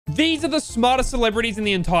These are the smartest celebrities in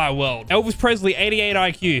the entire world. Elvis Presley, 88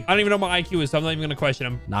 IQ. I don't even know what my IQ is, so I'm not even going to question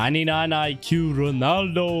him. 99 IQ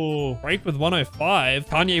Ronaldo. Drake with 105.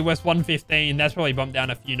 Kanye West 115. That's probably bumped down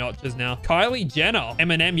a few notches now. Kylie Jenner.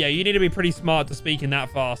 Eminem. Yeah, you need to be pretty smart to speak in that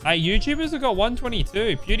fast. Hey, YouTubers have got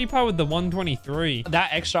 122. PewDiePie with the 123. That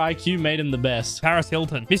extra IQ made him the best. Paris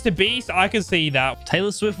Hilton. Mr. Beast, I can see that.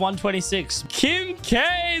 Taylor Swift 126. Kim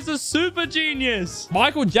K is a super genius.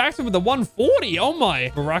 Michael Jackson with the 140. Oh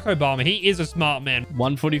my. Barack Obama. He is a smart man.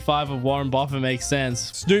 145 of Warren Buffett makes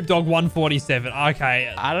sense. Snoop Dogg 147.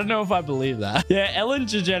 Okay. I don't know if I believe that. Yeah, Ellen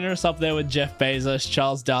DeGeneres up there with Jeff Bezos,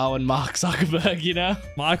 Charles Darwin, Mark Zuckerberg, you know?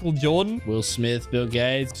 Michael Jordan. Will Smith, Bill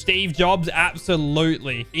Gates. Steve Jobs.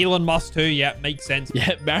 Absolutely. Elon Musk too. Yeah, makes sense.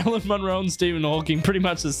 Yeah, Marilyn Monroe and Stephen Hawking, pretty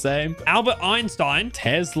much the same. Albert Einstein.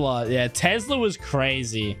 Tesla. Yeah, Tesla was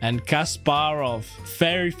crazy. And Kasparov,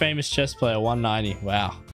 very famous chess player, 190. Wow.